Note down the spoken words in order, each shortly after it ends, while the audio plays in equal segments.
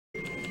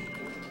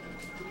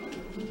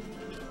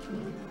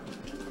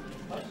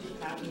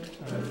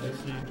Let's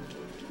see.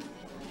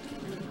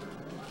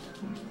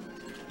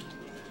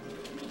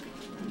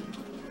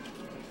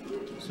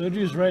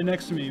 Soju's right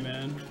next to me,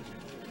 man.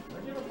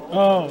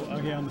 Oh,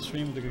 okay, on the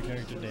stream with a good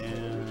character.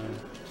 Damn.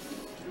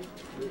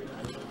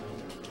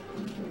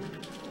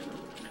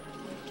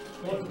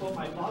 Well,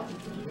 my fox is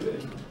pretty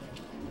good.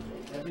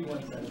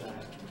 Everyone says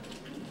that.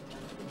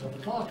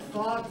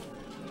 Fox!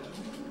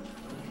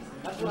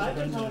 That's what I've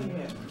been telling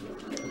him.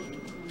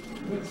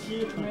 Good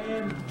Sheik,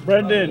 man.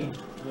 Brendan.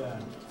 Yeah.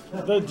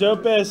 The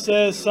dope ass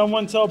says,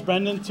 someone tell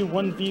Brendan to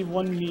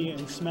 1v1 me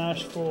in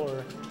Smash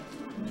 4.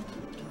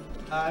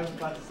 I was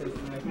about to say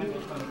something. I can't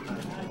make fun of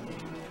time.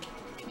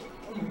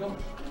 Oh, you don't.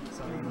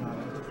 Sorry.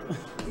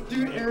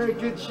 Dude, Eric,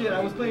 good shit. I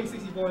was playing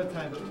 64 at the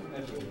time.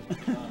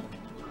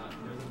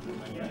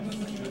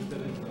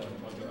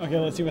 Okay,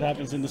 let's see what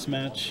happens in this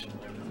match.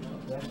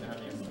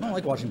 I don't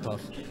like watching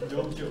Puff.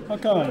 How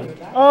come?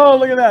 Oh,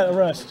 look at that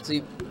arrest.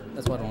 See,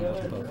 that's why I don't like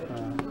watching Puff.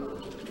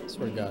 I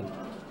swear to God.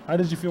 How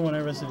did you feel when I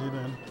arrested you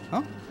then?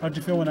 Huh? How did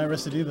you feel when I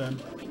arrested you then?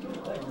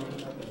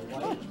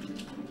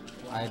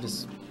 I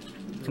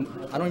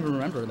don't even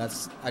remember.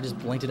 I just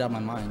blanked it out of my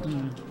mind.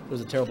 It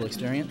was a terrible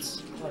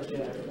experience.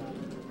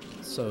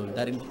 So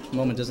that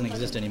moment doesn't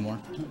exist anymore.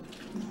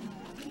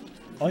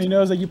 All you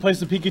know is that you place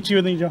the Pikachu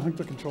and then you don't hook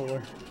the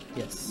controller.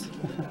 Yes.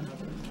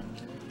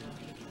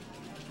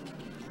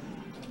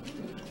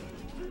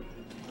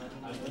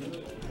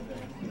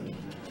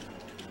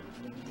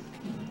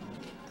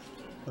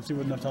 Let's see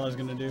what Naftali's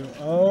gonna do.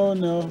 Oh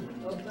no.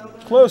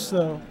 Close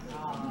though.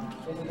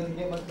 It doesn't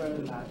get much better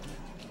than that.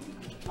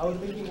 I was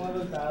thinking one of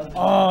those battles.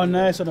 Oh,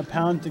 nice on a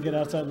pound to get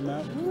outside the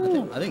map.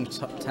 I think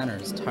Tanner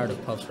is tired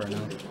of Puffs right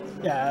now.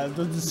 Yeah,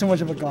 this is too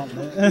much of a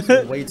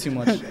gauntlet. Way too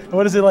much.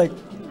 What is it like?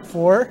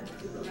 4?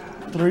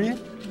 3?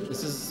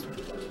 This is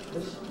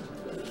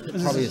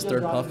probably his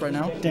third Puff right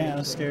now. Damn,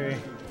 that's scary.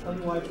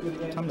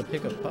 Time to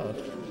pick up Puff.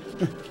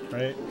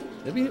 Right?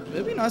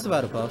 It'd be nice if I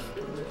had a Puff.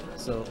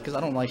 So, because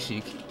I don't like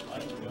Sheik.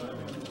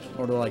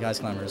 Or do I like Ice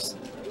Climbers.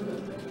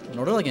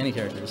 Nor do I like any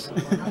characters.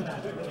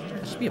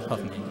 I should be a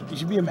Puff main. You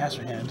should be a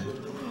Master Hand.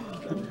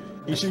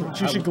 You should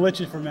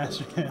glitch it for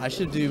Master Hand. I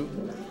should do...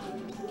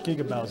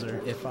 Giga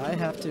Bowser. If I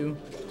have to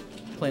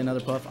play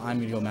another Puff, I'm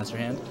going to go Master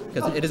Hand.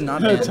 Because it is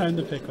not banned. Time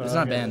to pick one. It's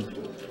not banned.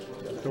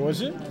 Or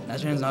was it?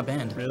 Master Hand's not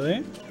banned.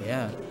 Really?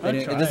 Yeah. I'd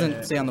It try doesn't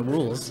it. say on the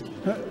rules.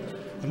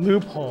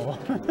 Loophole.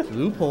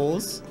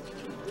 Loopholes.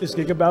 Is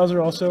Giga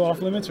Bowser also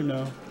off limits or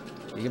no?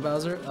 Giga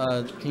Bowser,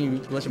 can you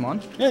glitch him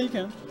on? Yeah, you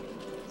can.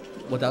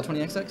 Without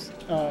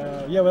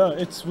 20XX? Yeah, well,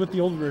 it's with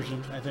the old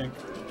version, I think.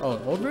 Oh,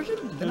 old version?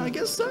 Then I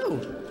guess so.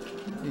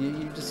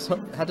 You just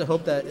have to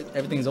hope that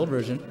everything's old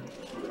version.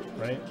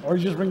 Right? Or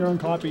you just bring your own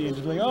copy and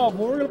just be like, oh,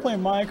 well, we're going to play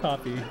my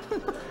copy.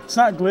 It's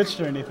not glitched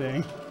or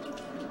anything.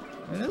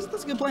 And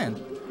that's a good plan.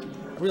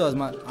 I realize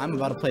I'm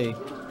about to play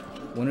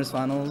Winners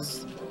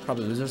Finals,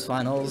 probably Losers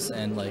Finals,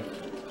 and like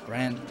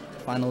Grand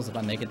Finals if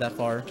I make it that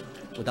far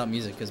without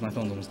music because my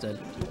phone's almost dead.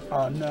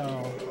 Oh,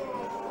 no.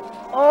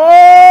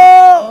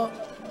 Oh!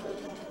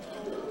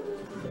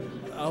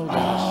 Oh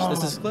gosh,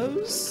 this is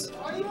close.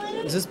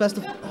 Is this best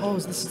of? Oh,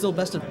 is this still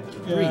best of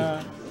 3?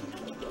 Yeah.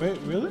 Wait,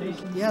 really?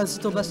 Yeah, it's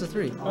still best of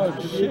 3. Oh,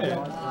 shit.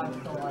 Come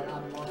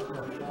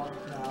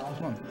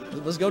on,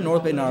 let's go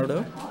North Bay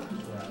Naruto.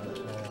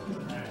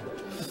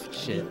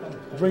 Shit.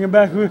 Bring him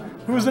back.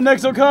 Who's the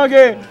next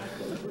Okage?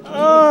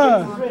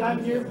 Ah!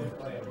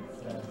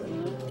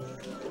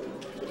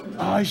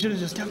 Oh, I should have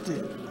just kept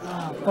it.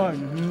 Ah, fuck.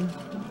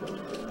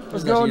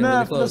 Let's go,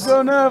 Neff. Let's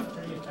go, Neff.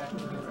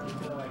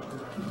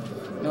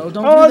 No,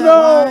 don't Oh, do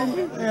that.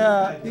 no! Why?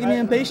 Yeah. You getting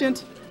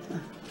impatient?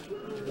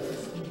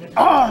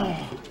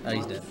 Oh! Oh,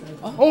 he's dead.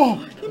 Oh!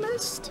 He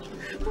missed.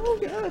 Oh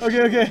gosh.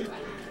 Okay.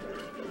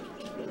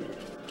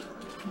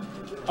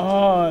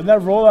 Oh, and that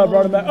rollout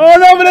brought him back. Oh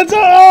no, but it's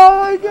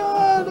oh my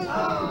god!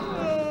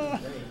 Ah.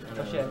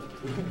 Oh shit.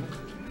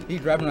 He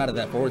grabbed him out of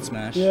that forward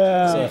smash.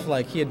 Yeah. So if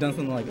like he had done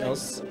something like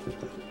else.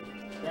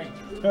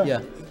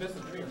 Yeah.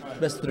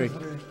 Best of 3.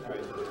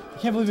 I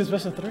can't believe it's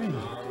best of 3.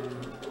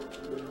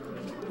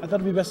 I thought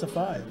it'd be best of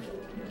 5.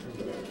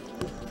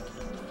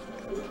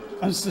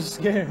 I'm so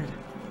scared.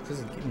 This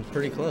is getting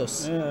pretty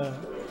close. Yeah.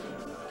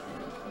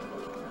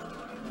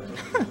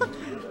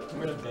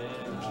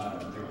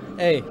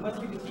 Hey,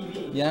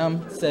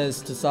 Yam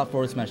says to stop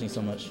forward smashing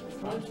so much.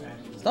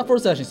 Stop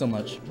forward smashing so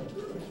much.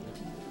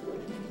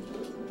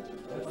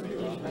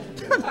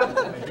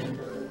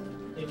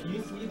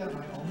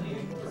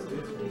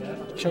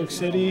 Choke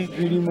City,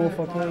 greedy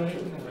motherfucker.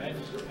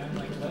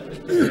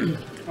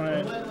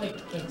 Alright.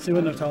 See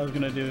what Naftali's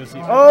gonna do.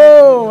 See.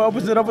 Oh!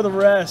 Opens it up with a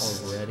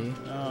rest. Already?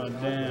 Oh,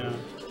 damn.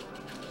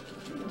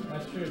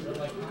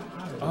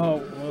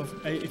 Oh, well,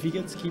 if he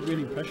gets keep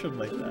getting pressured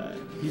like that,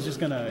 he's just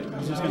gonna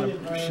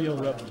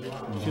shield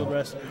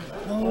rest.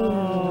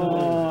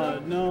 Oh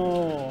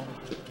no!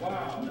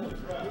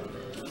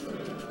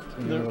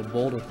 You're a little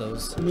bold with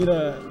those. You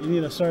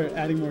need to start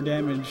adding more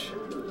damage.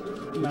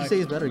 Would you say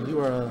he's better? You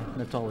are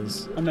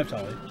Neftali's. I'm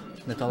Neftali.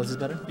 Neftali's is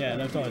better? Yeah,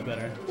 Neftali's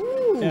better.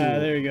 Ooh. Yeah,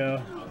 there you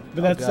go.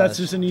 But that's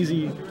just an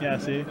easy. Yeah,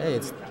 see. Hey,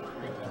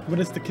 But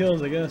it's the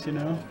kills, I guess, you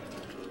know?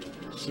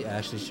 She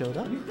actually showed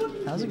up.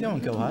 How's it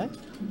going, Kohai?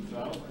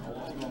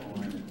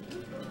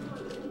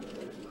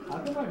 I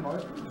think my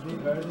mark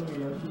did better than the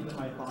Yoshi than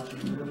my Fox.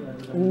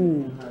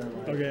 Ooh.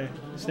 Okay.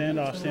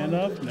 Standoff,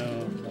 standoff?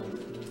 No.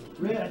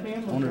 Really, I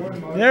think I'm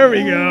the There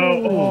we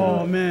go.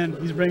 Oh, man.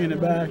 He's bringing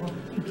it back.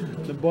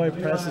 The boy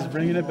Press is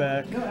bringing it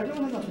back. No,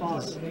 everyone has a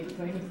Fox. They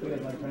claim it's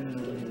good, like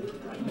Brendan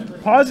over here.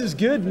 Pause is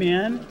good,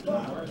 man.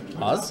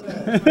 Pause?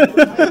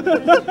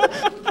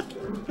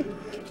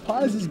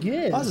 Pause is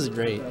good. Pause is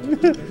great.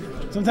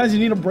 Sometimes you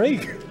need a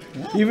break.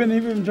 Yeah.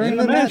 Even during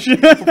the match.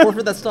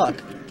 Forfeit that stock.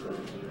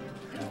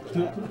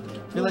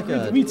 I feel like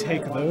we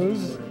take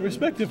those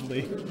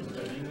respectively.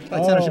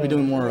 like Tanner should be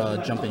doing more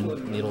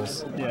jumping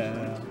needles.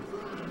 Yeah.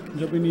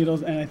 Jumping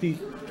needles, and I think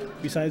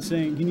besides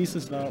saying he needs to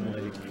stop,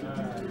 like,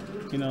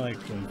 you know, like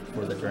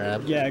For the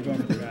grab. yeah, going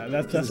for the grab.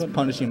 That's Just what,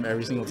 punishing him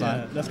every single yeah,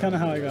 time. that's kind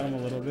of how I got him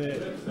a little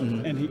bit,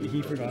 and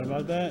he forgot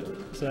about that.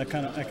 So I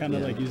kind of Yeah.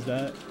 like used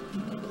that.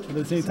 But at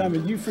the same time,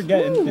 you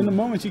forget in the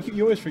moments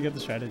you always forget the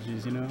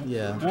strategies, you know.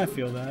 Yeah. And I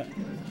feel that.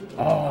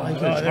 I Oh, could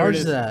there it charge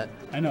is. that.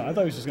 I know. I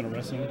thought he was just gonna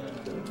rest him.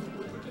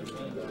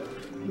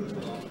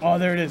 Oh,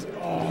 there it is.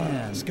 Oh,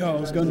 Man. let's go.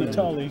 Let's go,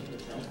 Natali.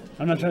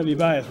 I'm not trying to be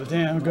biased, but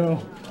damn,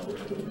 go.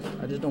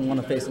 I just don't want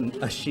to face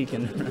a Sheik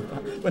in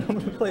but I'm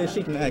gonna play a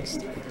Sheik next.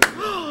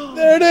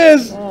 There it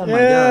is. Oh my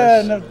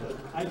yeah,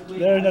 gosh.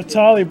 there,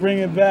 Natali, bring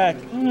it back.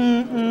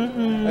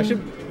 I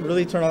should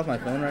really turn off my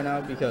phone right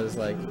now because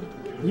like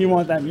You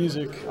want that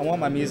music? I want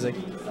my music.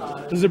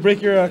 Does it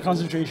break your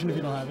concentration if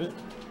you don't have it?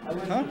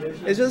 Huh?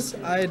 It's just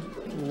I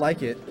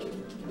like it.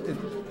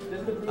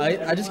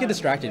 I just get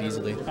distracted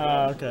easily.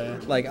 Okay.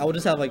 Like I will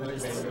just have like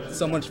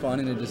so much fun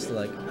and it just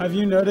like Have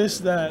you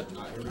noticed that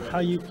how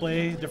you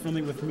play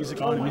differently with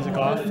music on and music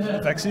off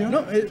affects you? no.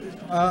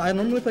 I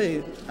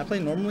play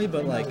normally,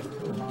 but like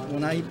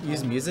when I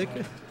use music,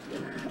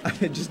 I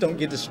just don't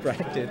get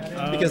distracted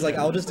because like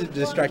I'll just get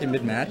distracted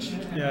mid match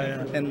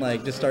Yeah, and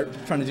like just start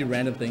trying to do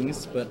random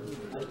things. But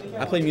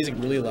I play music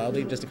really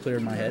loudly just to clear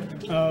my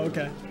head, yeah. Oh,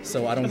 okay.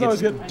 so I don't That's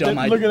always get good. dumb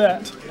Look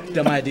at that.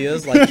 dumb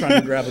ideas like trying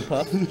to grab a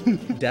puff,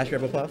 dash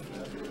grab a puff.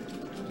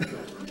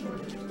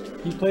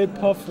 He played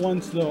Puff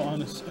once though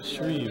on a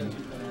stream.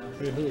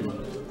 Wait, who?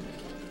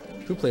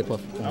 Who played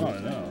puff? I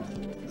don't know.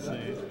 Let's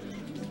see.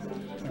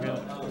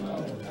 Okay.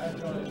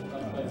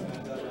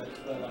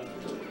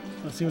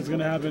 Let's see what's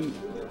gonna happen.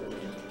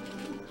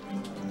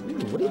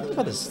 What do you think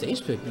about the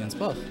stage pick against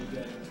Puff?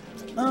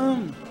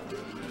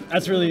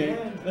 That's really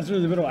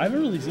little. I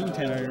haven't really seen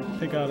Tanner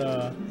pick out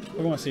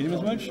Pokemon Stadium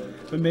as much,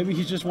 but maybe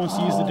he just wants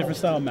to use the different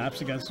style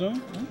maps against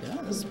him. Yeah,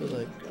 this but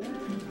like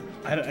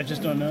I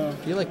just don't know. I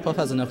feel like Puff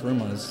has enough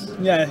room on his.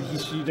 Yeah,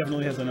 she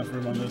definitely has enough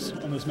room on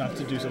this map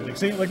to do something.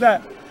 See, like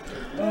that.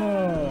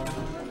 Oh.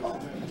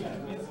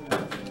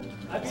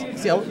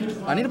 See,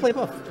 I need to play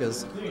Puff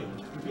because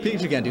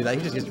Pikachu can't do that.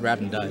 He just gets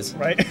grabbed and dies.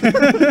 Right.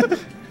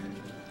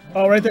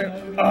 Oh, right there.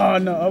 Oh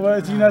no. Well,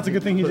 you know, that's a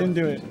good thing he didn't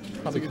do it.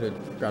 Probably could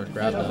have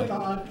grabbed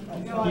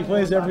though. He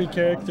plays every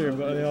character,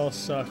 but they all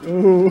suck.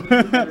 Ooh.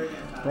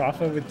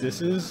 Rafa with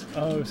disses.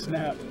 Oh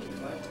snap.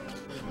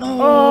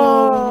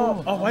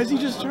 Oh. Oh, why is he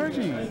just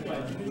charging?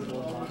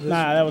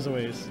 Nah, that was a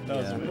waste. That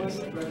was a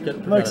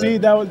waste. Look, see,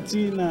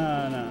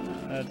 nah.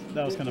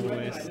 That was kind of a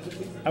waste.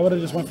 I would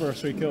have just went for a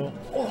straight kill.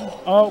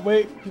 Oh,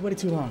 wait. He waited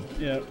too long.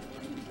 Yeah.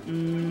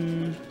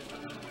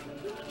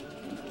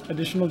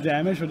 Additional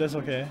damage, but that's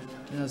okay.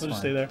 Yeah, that's We'll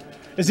just fine. stay there.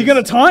 Is he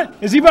gonna taunt?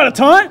 Is he about to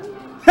taunt?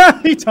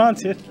 He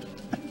taunted.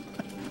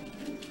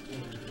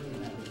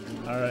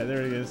 All right,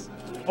 there he is.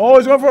 Oh,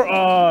 he's going for.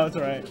 Oh, it's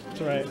all right.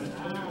 It's all right.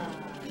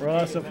 Bro,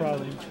 that's a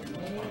problem.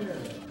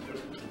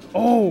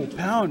 Oh,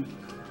 pound.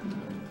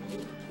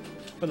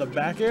 For the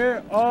back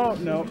air? Oh,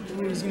 no.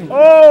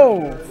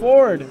 Oh,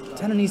 forward.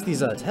 Tanner needs these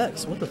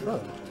techs. What the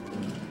fuck?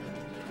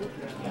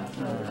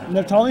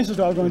 Neptali needs to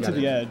stop going to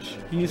the edge.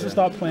 He needs to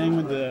stop playing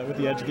with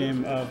the edge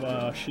game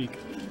of Sheik.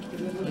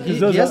 He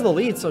has the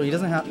lead, so he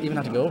doesn't even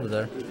have to go over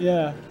there.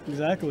 Yeah,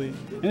 exactly.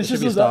 And it's should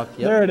just be a stock,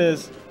 yep. There it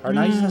is. Alright,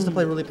 now he just has to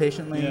play really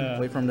patiently, Yeah.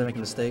 wait for him to make a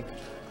mistake.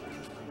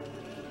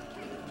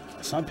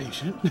 It's not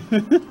patient.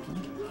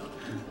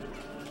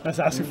 That's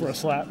asking for a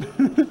slap.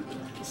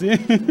 See?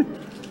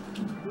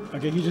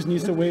 Okay, he just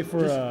needs to wait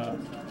for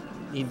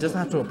He doesn't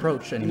have to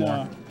approach anymore.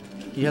 No.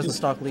 He has the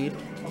stock lead.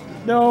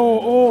 No,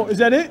 oh, is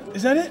that it?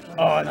 Is that it?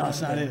 Oh, no,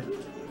 it's not it.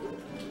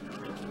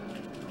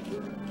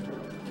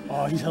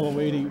 Oh, he's hella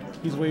waiting.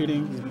 He's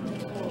waiting.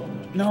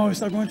 No,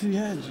 he's not going to the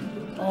edge.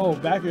 Oh,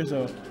 back airs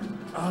though.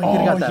 Oh, he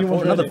could have got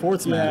that. Another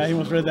fourth smash. Yeah, he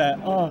almost read that.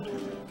 Oh.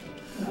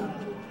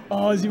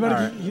 Oh, is he about to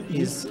Alright,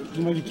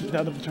 he might get kicked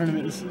out of the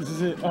tournament. This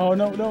is it. Oh,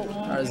 no, no.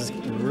 Alright, this is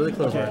really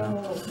close right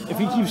now. If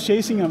he keeps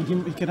chasing him,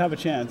 he could have a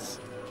chance.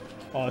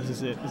 Oh, this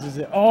is it. This is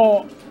it.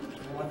 Oh.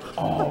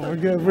 Oh, we're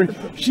good.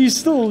 She's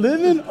still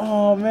living?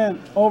 Oh,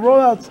 man. Oh,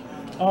 rollouts.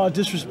 Oh,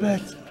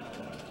 disrespect.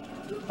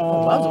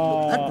 Oh,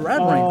 wow, that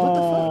grab rank, what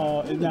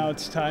the fuck? And now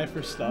it's tie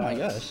for stocks. Oh my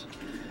gosh.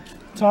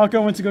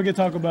 Taco went to go get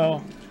Taco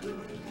Bell.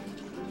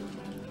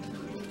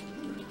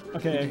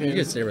 Okay, okay. You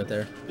can stay right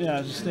there.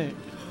 Yeah, just stay.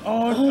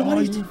 Oh,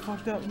 you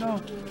fucked up. No.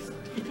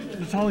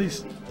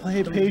 Natali's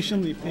play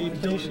patiently. Play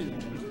patiently.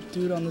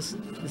 Dude, on this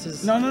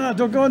is. No.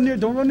 Don't go near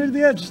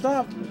the edge.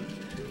 Stop.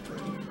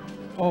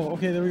 Oh,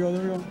 okay. There we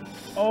go.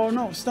 Oh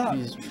no, stop.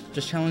 He's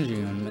just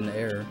challenging him in the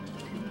air.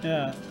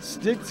 Yeah.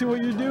 Stick to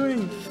what you're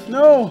doing.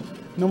 No.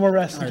 No more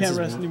rest. You can't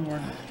rest anymore.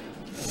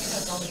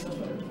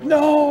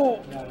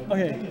 No.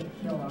 Okay.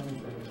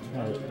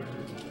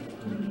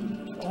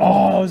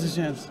 Oh, that was a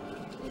chance.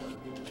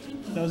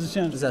 This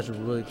is actually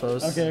really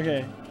close.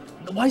 Okay.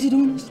 Why is he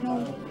doing this?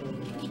 No.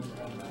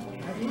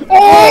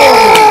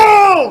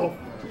 Oh!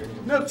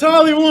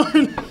 Natali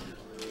won!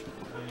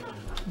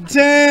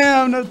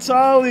 Damn,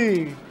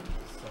 Natali!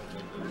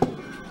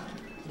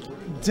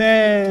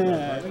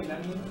 Damn!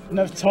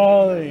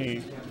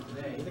 Natali!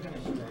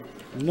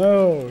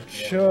 No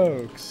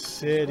choke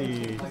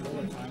city.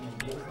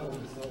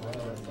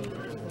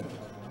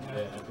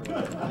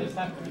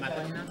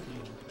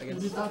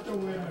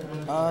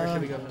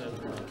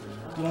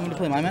 You want me to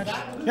play my match?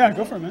 Yeah,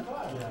 go for it, man.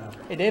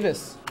 Hey,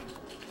 Davis.